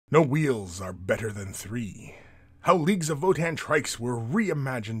No wheels are better than three. How Leagues of Votann Trikes were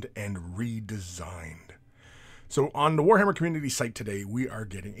reimagined and redesigned. So on the Warhammer Community site today, we are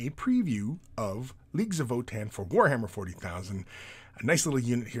getting a preview of Leagues of Votann for Warhammer 40,000. A nice little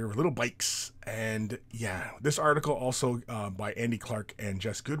unit here with little bikes. And yeah, this article also by Andy Clark and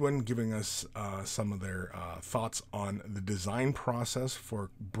Jess Goodwin giving us some of their thoughts on the design process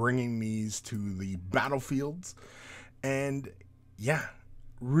for bringing these to the battlefields. And yeah,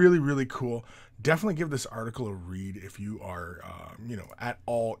 really, really cool. Definitely give this article a read if you are, at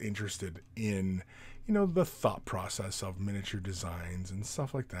all interested in, the thought process of miniature designs and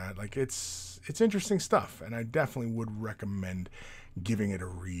stuff like that. Like it's interesting stuff, and I definitely would recommend giving it a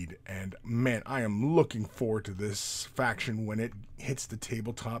read. And man, I am looking forward to this faction when it hits the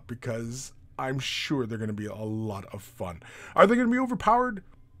tabletop because I'm sure they're going to be a lot of fun. Are they going to be overpowered?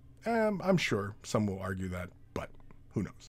 I'm sure some will argue that, but who knows?